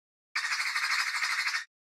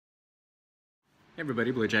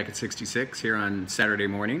Everybody, Blue Jacket 66 here on Saturday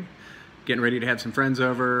morning. Getting ready to have some friends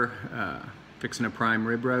over, fixing a prime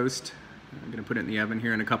rib roast. I'm gonna put it in the oven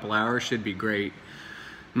here in a couple hours, should be great.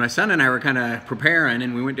 My son and I were kind of preparing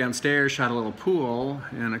and we went downstairs, shot a little pool,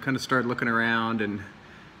 and I kind of started looking around and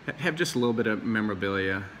have just a little bit of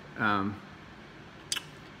memorabilia. And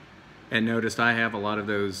noticed I have a lot of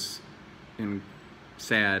those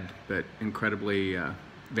sad but incredibly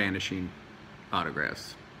vanishing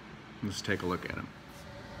autographs. Let's take a look at them.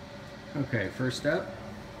 Okay, first up,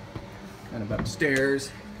 kind of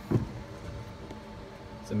upstairs,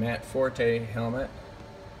 it's a Matt Forte helmet.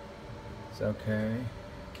 It's okay.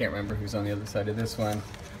 Can't remember who's on the other side of this one,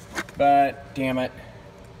 but damn it.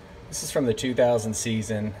 This is from the 2000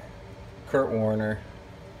 season. Kurt Warner,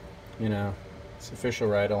 you know, it's official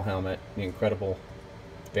Rydell helmet, the incredible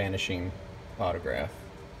vanishing autograph.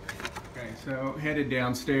 Okay, so headed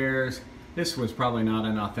downstairs. This was probably not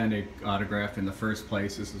an authentic autograph in the first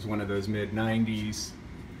place. This is one of those mid-90s.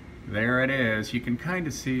 There it is. You can kind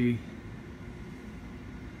of see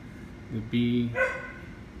the B.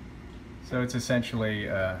 So it's essentially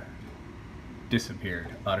disappeared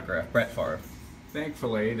autograph. Brett Favre.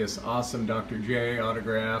 Thankfully, this awesome Dr. J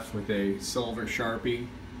autograph with a silver Sharpie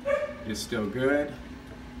is still good.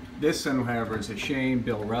 This one, however, is a shame.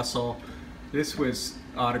 Bill Russell. This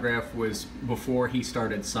autograph was before he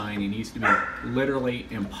started signing. He used to be literally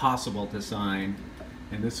impossible to sign,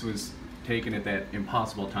 and this was taken at that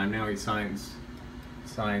impossible time. Now he sign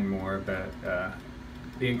more, but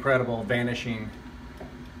the incredible vanishing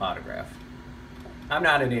autograph. I'm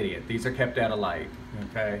not an idiot. These are kept out of light,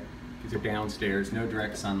 okay? These are downstairs, no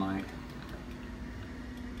direct sunlight.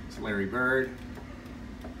 It's Larry Bird.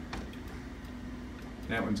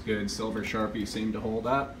 That one's good. Silver Sharpie seemed to hold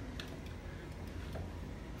up.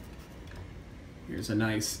 Here's a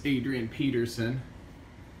nice Adrian Peterson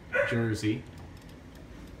jersey.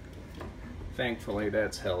 Thankfully,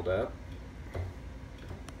 that's held up.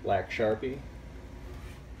 Black Sharpie.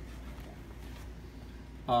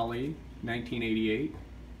 Ollie, 1988.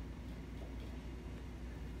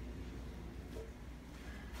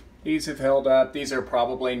 These have held up. These are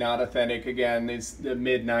probably not authentic. Again, these the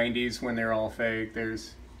mid-90s when they're all fake.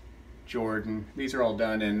 There's Jordan. These are all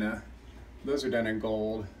done in, those are done in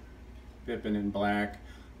gold. Pippen in black.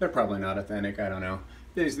 They're probably not authentic, I don't know.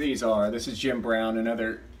 These are. This is Jim Brown.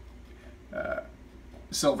 Another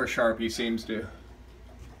silver Sharpie seems to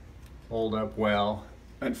hold up well.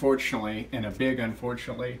 Unfortunately, and a big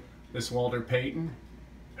unfortunately, this Walter Payton.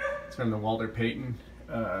 It's from the Walter Payton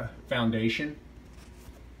Foundation.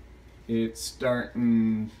 It's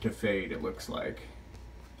starting to fade, it looks like.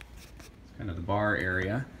 It's kind of the bar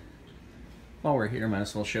area. While we're here, might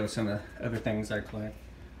as well show some of the other things I collect.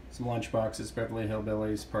 Some lunchboxes, Beverly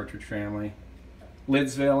Hillbillies, Partridge Family.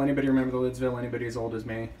 Lidsville, anybody remember the Lidsville? Anybody as old as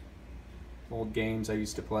me? Old games I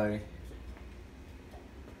used to play.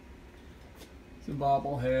 Some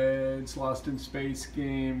bobbleheads, Lost in Space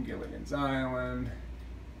game, Gilligan's Island.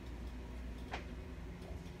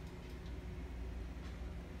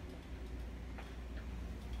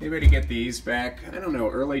 Anybody get these back? I don't know,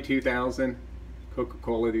 early 2000.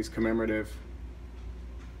 Coca-Cola, these commemorative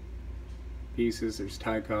pieces. There's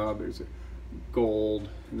Ty Cobb, there's a gold,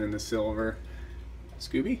 and then the silver.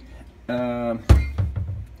 Scooby.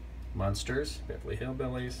 Monsters, Beverly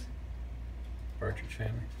Hillbillies, Partridge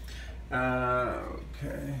Family.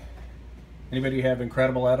 Okay. Anybody have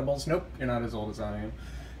Incredible Edibles? Nope, you're not as old as I am.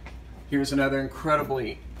 Here's another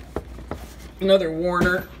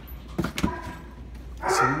Warner.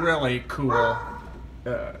 Some really cool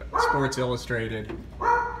Sports Illustrated,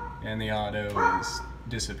 and the auto is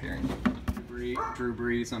disappearing. Drew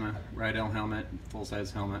Brees on a Rydell helmet,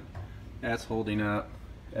 full-size helmet. That's holding up,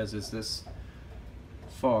 as is this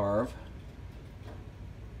Favre.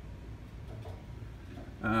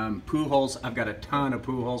 Pujols, I've got a ton of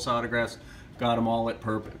Pujols autographs. Got them all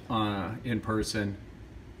in person.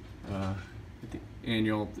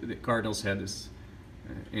 The Cardinals had this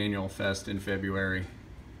annual fest in February.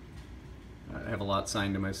 I have a lot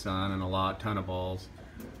signed to my son and a ton of balls.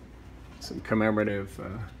 Some commemorative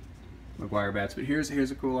McGuire bats, but here's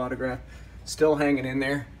a cool autograph. Still hanging in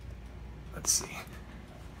there. Let's see.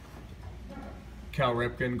 Cal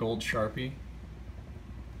Ripken, gold Sharpie.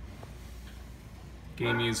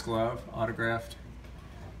 Game used glove, autographed.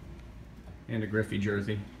 And a Griffey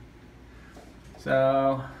jersey.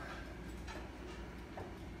 So,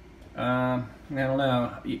 I don't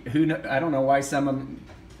know. I don't know why some of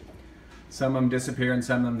them disappear and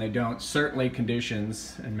some of them they don't. Certainly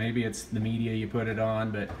conditions, and maybe it's the media you put it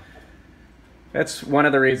on, but that's one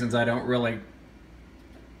of the reasons I don't really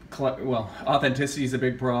well, authenticity is a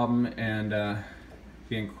big problem, and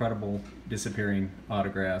the incredible disappearing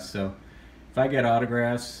autographs. So if I get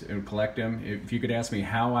autographs and collect them, if you could ask me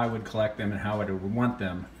how I would collect them and how I would want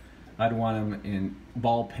them, I'd want them in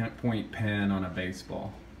ballpoint pen on a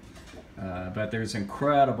baseball. But there's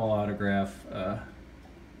incredible autograph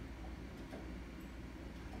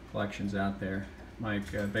collections out there.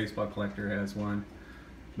 Mike, baseball collector, has one.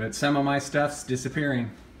 But some of my stuff's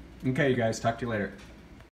disappearing. Okay, you guys, talk to you later.